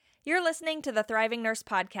You're listening to the Thriving Nurse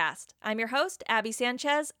Podcast. I'm your host, Abby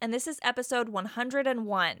Sanchez, and this is episode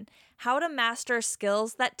 101, How to Master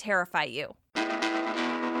Skills That Terrify You.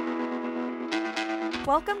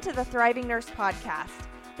 Welcome to the Thriving Nurse Podcast.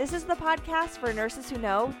 This is the podcast for nurses who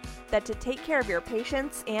know that to take care of your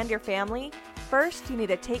patients and your family, first you need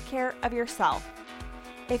to take care of yourself.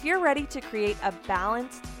 If you're ready to create a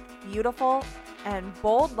balanced, beautiful, and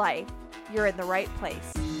bold life, you're in the right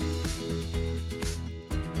place.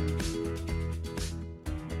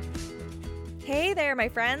 Hey there, my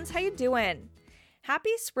friends. How you doing?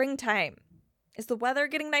 Happy springtime. Is the weather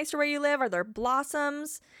getting nicer where you live? Are there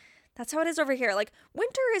blossoms? That's how it is over here. Like,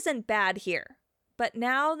 winter isn't bad here. But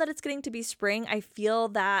now that it's getting to be spring, I feel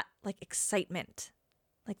that, excitement.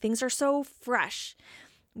 Things are so fresh.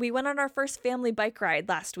 We went on our first family bike ride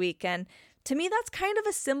last week, and to me, that's kind of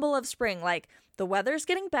a symbol of spring. The weather's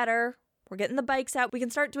getting better. We're getting the bikes out. We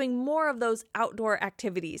can start doing more of those outdoor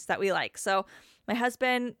activities that we like. So my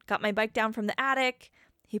husband got my bike down from the attic.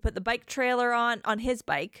 He put the bike trailer on his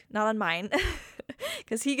bike, not on mine,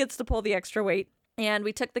 because he gets to pull the extra weight. And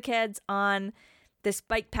we took the kids on this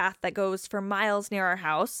bike path that goes for miles near our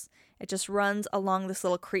house. It just runs along this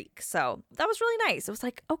little creek. So that was really nice. It was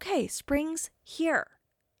like, okay, spring's here.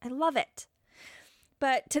 I love it.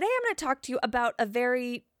 But today I'm going to talk to you about a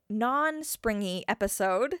very non-springy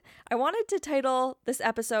episode. I wanted to title this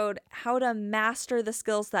episode, How to Master the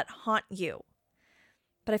Skills That Haunt You.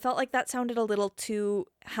 But I felt like that sounded a little too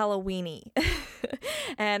Halloween-y.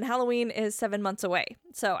 And Halloween is 7 months away.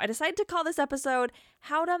 So I decided to call this episode,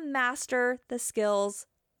 How to Master the Skills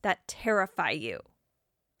That Terrify You.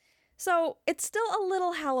 So it's still a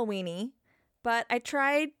little Halloween-y, but I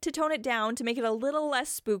tried to tone it down to make it a little less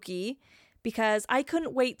spooky because I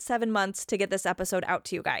couldn't wait 7 months to get this episode out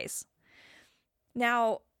to you guys.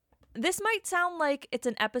 Now, this might sound like it's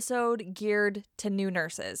an episode geared to new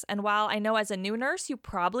nurses. And while I know as a new nurse, you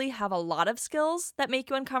probably have a lot of skills that make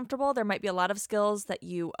you uncomfortable, there might be a lot of skills that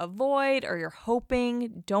you avoid or you're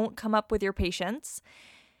hoping don't come up with your patients.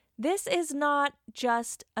 This is not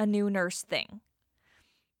just a new nurse thing.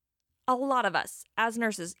 A lot of us as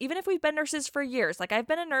nurses, even if we've been nurses for years, I've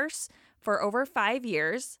been a nurse for over 5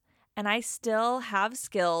 years, and I still have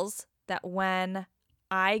skills that when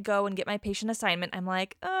I go and get my patient assignment, I'm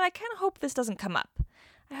like, I kind of hope this doesn't come up.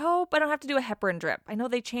 I hope I don't have to do a heparin drip. I know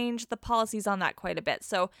they changed the policies on that quite a bit,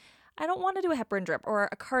 so I don't want to do a heparin drip or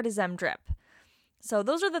a cardizem drip. So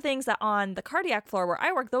those are the things that on the cardiac floor where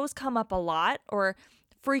I work, those come up a lot or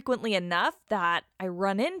frequently enough that I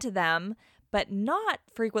run into them, but not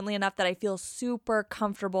frequently enough that I feel super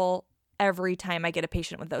comfortable every time I get a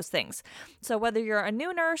patient with those things. So whether you're a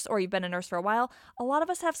new nurse or you've been a nurse for a while, a lot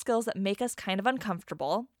of us have skills that make us kind of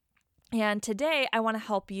uncomfortable. And today I want to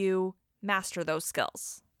help you master those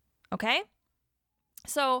skills. Okay?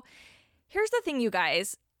 So here's the thing, you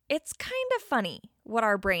guys. It's kind of funny what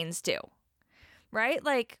our brains do, right?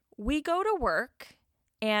 We go to work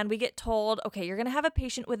and we get told, okay, you're going to have a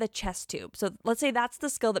patient with a chest tube. So let's say that's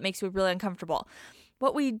the skill that makes you really uncomfortable.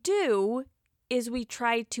 What we do is we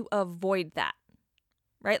try to avoid that,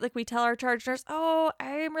 right? We tell our charge nurse,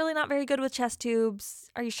 I'm really not very good with chest tubes.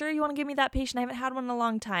 Are you sure you want to give me that patient? I haven't had one in a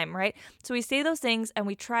long time, right? So we say those things and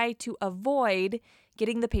we try to avoid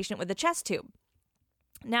getting the patient with a chest tube.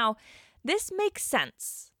 Now, this makes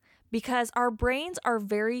sense because our brains are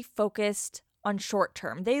very focused on short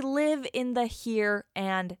term. They live in the here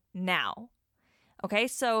and now. Okay,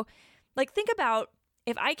 so think about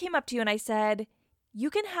if I came up to you and I said, you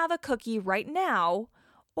can have a cookie right now,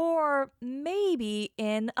 or maybe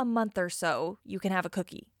in a month or so, you can have a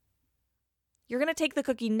cookie. You're going to take the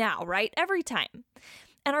cookie now, right? Every time.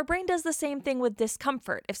 And our brain does the same thing with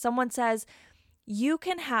discomfort. If someone says, you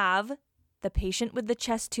can have the patient with the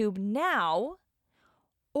chest tube now,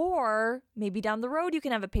 or maybe down the road, you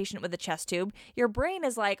can have a patient with a chest tube, your brain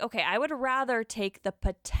is like, okay, I would rather take the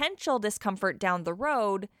potential discomfort down the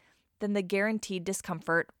road than the guaranteed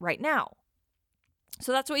discomfort right now.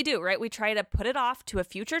 So that's what we do, right? We try to put it off to a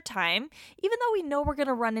future time, even though we know we're going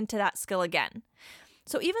to run into that skill again.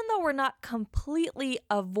 So even though we're not completely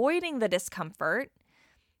avoiding the discomfort,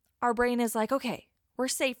 our brain is like, okay, we're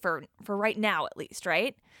safe for right now at least,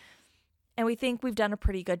 right? And we think we've done a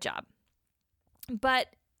pretty good job. But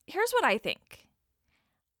here's what I think.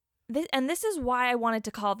 This is why I wanted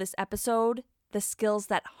to call this episode, The Skills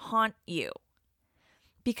That Haunt You.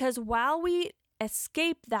 Because while we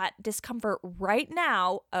escape that discomfort right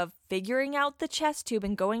now of figuring out the chest tube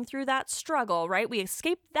and going through that struggle, right? We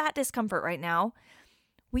escape that discomfort right now.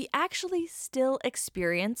 We actually still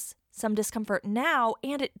experience some discomfort now,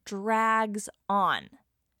 and it drags on.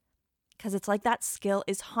 because it's like that skill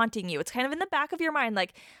is haunting you. It's kind of in the back of your mind,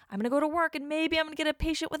 like, I'm going to go to work and maybe I'm going to get a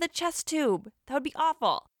patient with a chest tube. That would be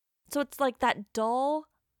awful. So it's like that dull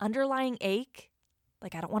underlying ache.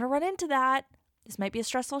 Like, I don't want to run into that. This might be a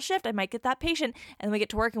stressful shift. I might get that patient. And then we get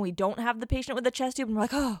to work and we don't have the patient with the chest tube. And we're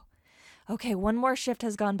like, oh, okay, one more shift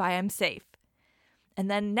has gone by. I'm safe.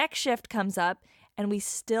 And then next shift comes up and we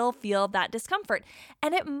still feel that discomfort.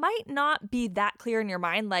 And it might not be that clear in your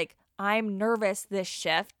mind, like, I'm nervous this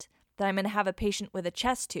shift that I'm going to have a patient with a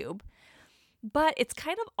chest tube. But it's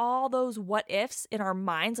kind of all those what ifs in our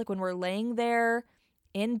minds, like when we're laying there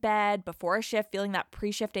in bed before a shift, feeling that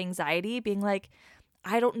pre-shift anxiety, being like,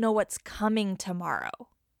 I don't know what's coming tomorrow.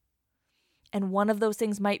 And one of those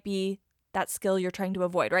things might be that skill you're trying to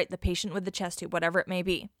avoid, right? The patient with the chest tube, whatever it may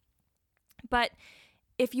be. But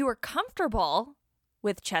if you are comfortable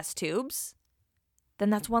with chest tubes, then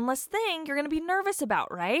that's one less thing you're going to be nervous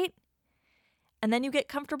about, right? And then you get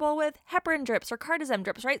comfortable with heparin drips or cardizem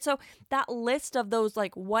drips, right? So that list of those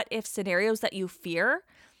like what if scenarios that you fear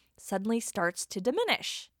suddenly starts to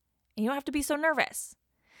diminish. And you don't have to be so nervous.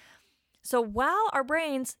 So while our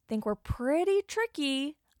brains think we're pretty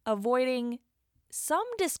tricky avoiding some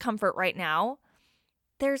discomfort right now,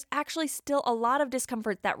 there's actually still a lot of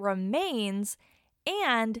discomfort that remains.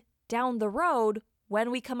 And down the road, when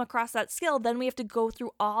we come across that skill, then we have to go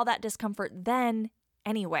through all that discomfort then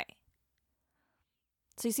anyway.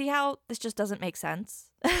 So you see how this just doesn't make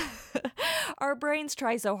sense? Our brains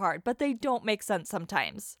try so hard, but they don't make sense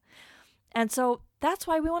sometimes. And so that's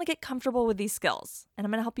why we want to get comfortable with these skills. And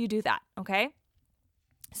I'm going to help you do that, okay?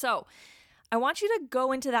 So I want you to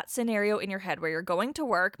go into that scenario in your head where you're going to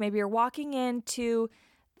work. Maybe you're walking into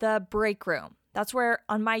the break room. That's where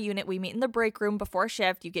on my unit, we meet in the break room before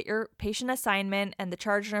shift. You get your patient assignment and the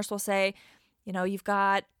charge nurse will say, you know, you've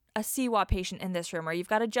got a CWA patient in this room or you've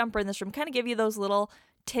got a jumper in this room, kind of give you those little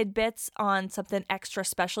tidbits on something extra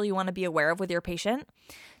special you want to be aware of with your patient.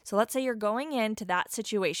 So let's say you're going into that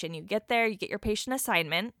situation. You get there, you get your patient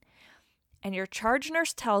assignment, and your charge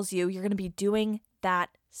nurse tells you you're going to be doing that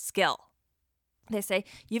skill. They say,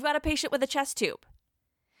 you've got a patient with a chest tube.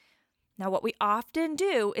 Now, what we often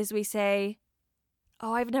do is we say,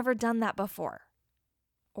 oh, I've never done that before.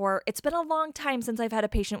 Or it's been a long time since I've had a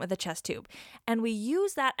patient with a chest tube. And we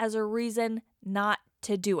use that as a reason not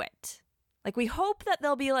to do it. Like we hope that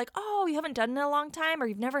they'll be like, oh, you haven't done it in a long time or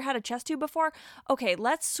you've never had a chest tube before. Okay,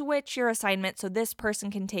 let's switch your assignment so this person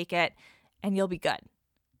can take it and you'll be good.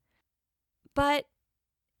 But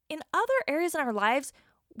in other areas in our lives,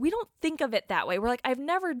 we don't think of it that way. We're like, I've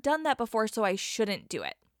never done that before, so I shouldn't do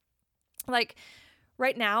it. Like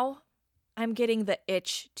right now, I'm getting the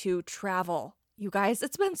itch to travel. You guys,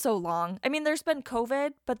 it's been so long. I mean, there's been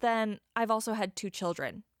COVID, but then I've also had 2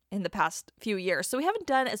 children in the past few years. So we haven't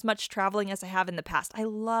done as much traveling as I have in the past. I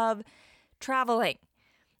love traveling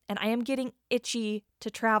and I am getting itchy to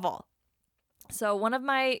travel. So one of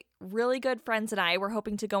my really good friends and I were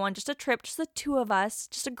hoping to go on just a trip, just the 2 of us,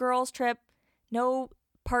 just a girls' trip, no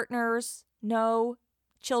partners, no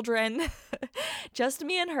children, just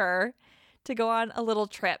me and her to go on a little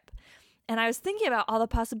trip. And I was thinking about all the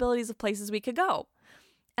possibilities of places we could go.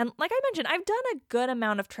 And like I mentioned, I've done a good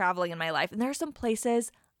amount of traveling in my life, and there are some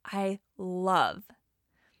places I love.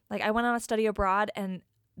 Like I went on a study abroad, and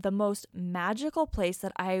the most magical place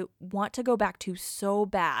that I want to go back to so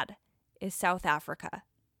bad is South Africa.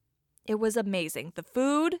 It was amazing. The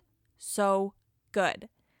food, so good.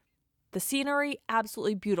 The scenery,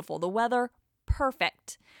 absolutely beautiful. The weather,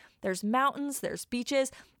 perfect. There's mountains, there's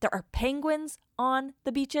beaches. There are penguins on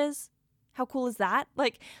the beaches. How cool is that?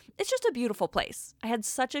 Like, it's just a beautiful place. I had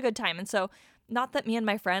such a good time. And so, not that me and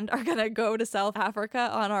my friend are going to go to South Africa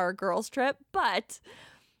on our girls' trip, but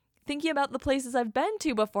thinking about the places I've been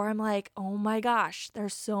to before, I'm like, oh my gosh,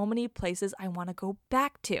 there's so many places I want to go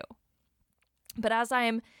back to. But as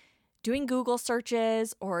I'm doing Google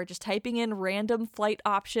searches or just typing in random flight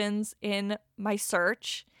options in my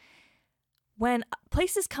search, when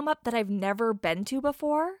places come up that I've never been to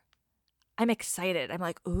before, I'm excited. I'm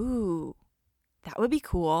like, ooh, that would be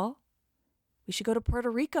cool. We should go to Puerto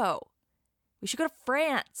Rico. We should go to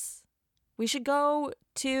France. We should go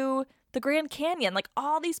to the Grand Canyon. Like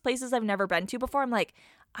all these places I've never been to before. I'm like,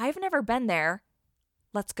 I've never been there.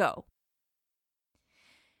 Let's go.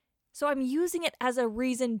 So I'm using it as a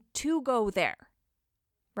reason to go there,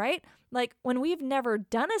 right? Like when we've never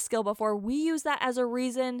done a skill before, we use that as a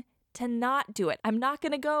reason to not do it. I'm not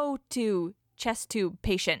going to go to chest tube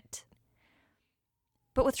patient.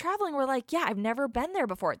 But with traveling, we're like, yeah, I've never been there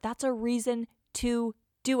before. That's a reason to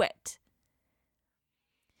do it.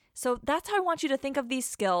 So that's how I want you to think of these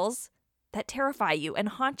skills that terrify you and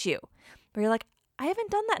haunt you. Where you're like, I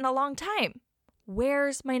haven't done that in a long time.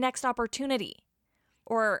 Where's my next opportunity?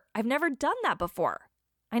 Or I've never done that before.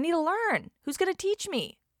 I need to learn. Who's going to teach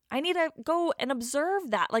me? I need to go and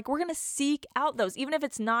observe that. Like, we're going to seek out those. Even if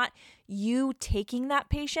it's not you taking that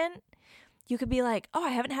patient, you could be like, oh, I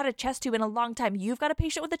haven't had a chest tube in a long time. You've got a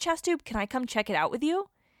patient with a chest tube. Can I come check it out with you?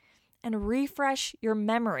 And refresh your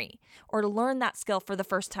memory or to learn that skill for the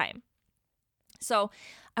first time. So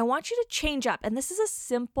I want you to change up. And this is a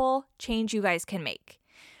simple change you guys can make.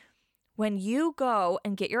 When you go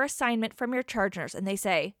and get your assignment from your charge nurse and they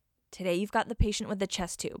say, today you've got the patient with the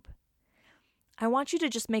chest tube, I want you to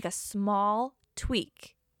just make a small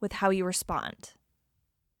tweak with how you respond.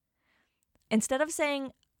 Instead of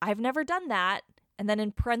saying, I've never done that, and then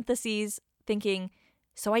in parentheses thinking,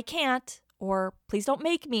 so I can't, or please don't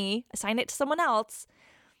make me, assign it to someone else,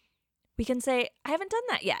 we can say, I haven't done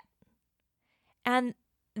that yet. And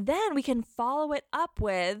then we can follow it up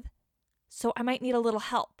with, so I might need a little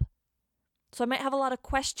help. So I might have a lot of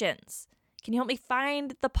questions. Can you help me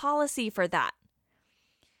find the policy for that?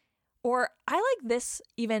 Or I like this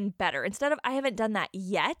even better. Instead of I haven't done that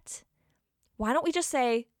yet, why don't we just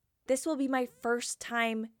say, this will be my first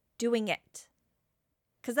time doing it?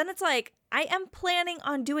 Because then it's like, I am planning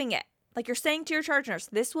on doing it. Like you're saying to your charge nurse,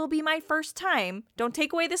 this will be my first time. Don't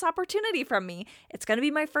take away this opportunity from me. It's going to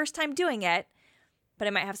be my first time doing it. But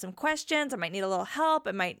I might have some questions. I might need a little help.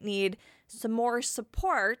 I might need some more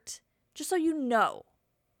support. Just so you know,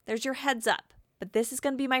 there's your heads up. But this is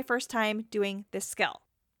going to be my first time doing this skill.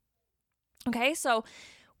 Okay, so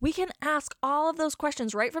we can ask all of those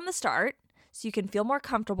questions right from the start so you can feel more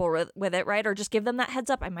comfortable with it, right? Or just give them that heads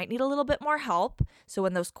up. I might need a little bit more help. So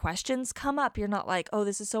when those questions come up, you're not like, oh,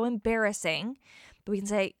 this is so embarrassing. But we can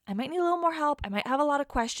say, I might need a little more help. I might have a lot of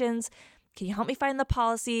questions. Can you help me find the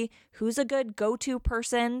policy? Who's a good go-to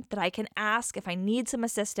person that I can ask if I need some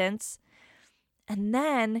assistance? And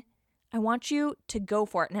then I want you to go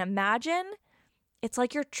for it. And imagine it's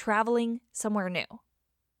like you're traveling somewhere new.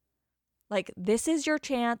 Like this is your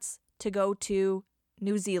chance to go to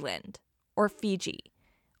New Zealand or Fiji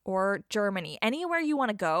or Germany, anywhere you want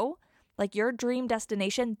to go, like your dream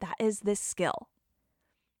destination, that is this skill.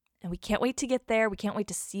 And we can't wait to get there. We can't wait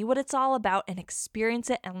to see what it's all about and experience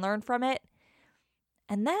it and learn from it.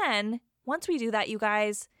 And then once we do that, you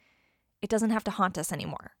guys, it doesn't have to haunt us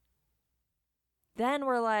anymore. Then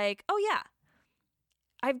we're like, oh yeah,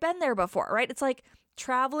 I've been there before, right? It's like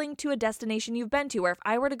traveling to a destination you've been to, where if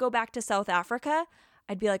I were to go back to South Africa,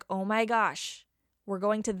 I'd be like, oh my gosh, we're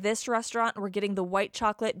going to this restaurant and we're getting the white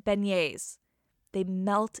chocolate beignets. They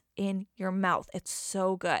melt in your mouth. It's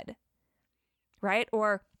so good, right?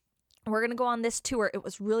 Or we're going to go on this tour. It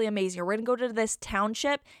was really amazing. We're going to go to this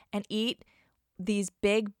township and eat these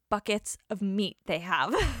big buckets of meat they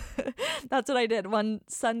have. That's what I did. One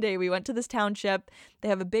Sunday, we went to this township. They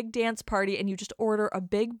have a big dance party and you just order a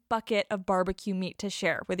big bucket of barbecue meat to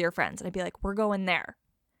share with your friends. And I'd be like, we're going there.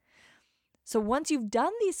 So once you've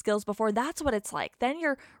done these skills before, that's what it's like. Then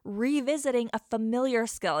you're revisiting a familiar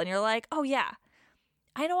skill and you're like, oh yeah,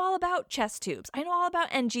 I know all about chest tubes. I know all about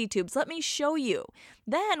NG tubes. Let me show you.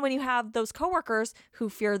 Then when you have those coworkers who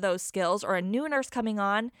fear those skills or a new nurse coming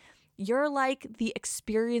on, you're like the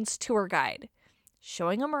experienced tour guide,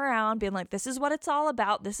 showing them around, being like, this is what it's all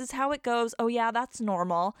about. This is how it goes. Oh yeah, that's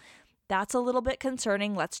normal. That's a little bit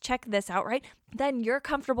concerning. Let's check this out, right? Then you're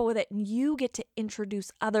comfortable with it and you get to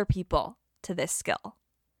introduce other people to this skill.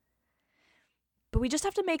 But we just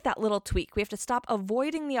have to make that little tweak. We have to stop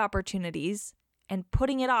avoiding the opportunities and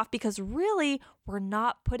putting it off, because really we're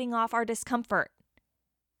not putting off our discomfort.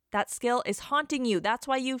 That skill is haunting you. That's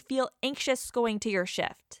why you feel anxious going to your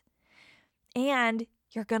shift. And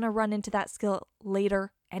you're going to run into that skill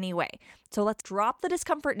later anyway. So let's drop the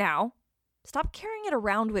discomfort now. Stop carrying it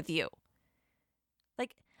around with you.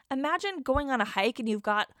 Like, imagine going on a hike and you've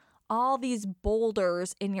got all these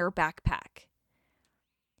boulders in your backpack.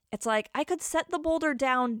 It's like, I could set the boulder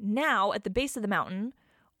down now at the base of the mountain,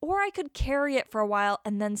 or I could carry it for a while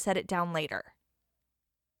and then set it down later.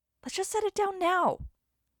 Let's just set it down now.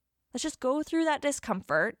 Let's just go through that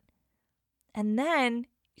discomfort, and then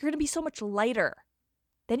you're going to be so much lighter.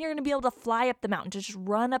 Then you're going to be able to fly up the mountain, to just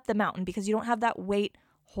run up the mountain, because you don't have that weight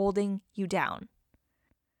holding you down.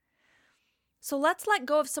 So let's let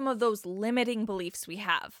go of some of those limiting beliefs we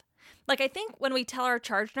have. Like, I think when we tell our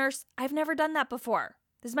charge nurse, I've never done that before.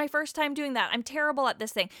 This is my first time doing that. I'm terrible at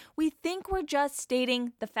this thing. We think we're just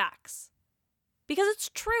stating the facts. Because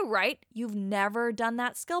it's true, right? You've never done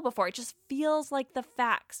that skill before. It just feels like the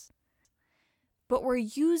facts. But we're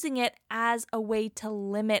using it as a way to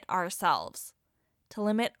limit ourselves, to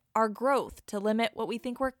limit our growth, to limit what we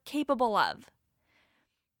think we're capable of.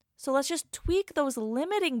 So let's just tweak those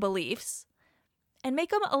limiting beliefs and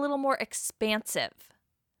make them a little more expansive.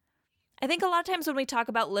 I think a lot of times when we talk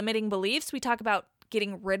about limiting beliefs, we talk about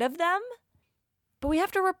getting rid of them, but we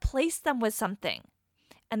have to replace them with something.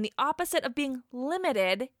 And the opposite of being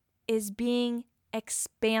limited is being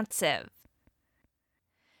expansive.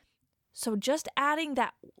 So just adding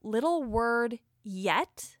that little word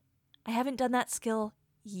yet, I haven't done that skill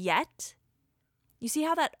yet. You see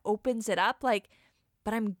how that opens it up? Like,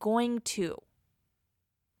 but I'm going to.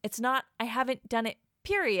 It's not, I haven't done it,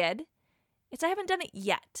 period. It's, I haven't done it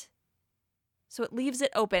yet. So it leaves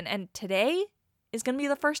it open. And today is going to be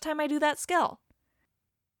the first time I do that skill.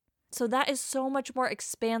 So that is so much more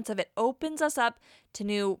expansive. It opens us up to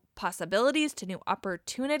new possibilities, to new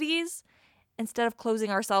opportunities, instead of closing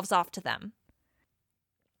ourselves off to them.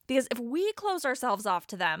 Because if we close ourselves off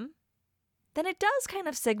to them, then it does kind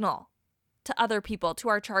of signal to other people, to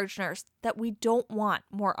our charge nurse, that we don't want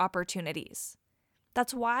more opportunities.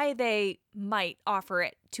 That's why they might offer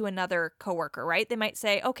it to another coworker, right? They might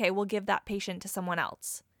say, okay, we'll give that patient to someone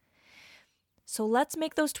else. So let's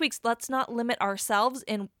make those tweaks. Let's not limit ourselves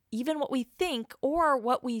in even what we think or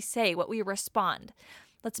what we say, what we respond.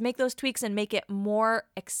 Let's make those tweaks and make it more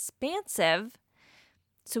expansive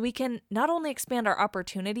so we can not only expand our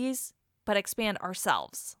opportunities, but expand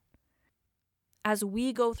ourselves. As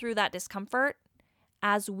we go through that discomfort,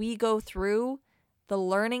 as we go through the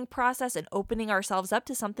learning process and opening ourselves up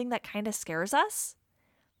to something that kind of scares us,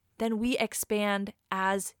 then we expand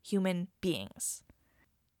as human beings.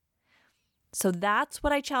 So that's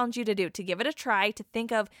what I challenge you to do, to give it a try, to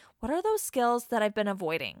think of what are those skills that I've been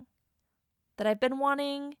avoiding, that I've been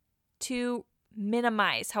wanting to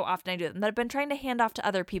minimize how often I do them, that I've been trying to hand off to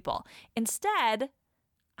other people. Instead,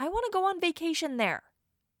 I want to go on vacation there.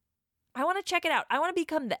 I want to check it out. I want to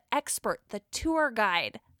become the expert, the tour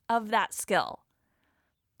guide of that skill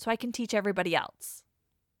so I can teach everybody else.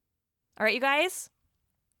 All right, you guys?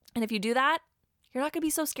 And if you do that, you're not going to be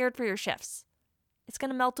so scared for your shifts. It's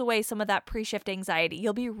going to melt away some of that pre-shift anxiety.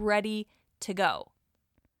 You'll be ready to go.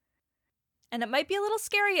 And it might be a little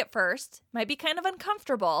scary at first, might be kind of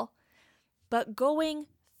uncomfortable, but going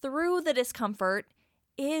through the discomfort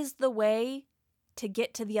is the way to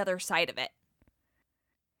get to the other side of it.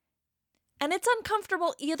 And it's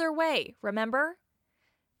uncomfortable either way, remember?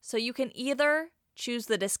 So you can either choose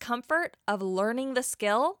the discomfort of learning the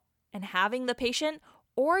skill and having the patient,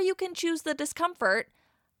 or you can choose the discomfort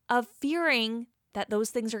of fearing that those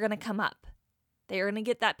things are going to come up. They're going to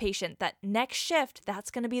get that patient. That next shift, that's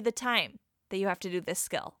going to be the time that you have to do this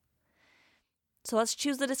skill. So let's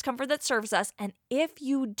choose the discomfort that serves us. And if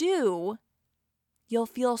you do, you'll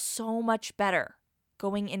feel so much better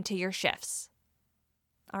going into your shifts.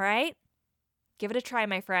 All right? Give it a try,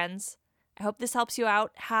 my friends. I hope this helps you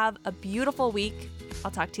out. Have a beautiful week. I'll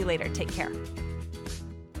talk to you later. Take care.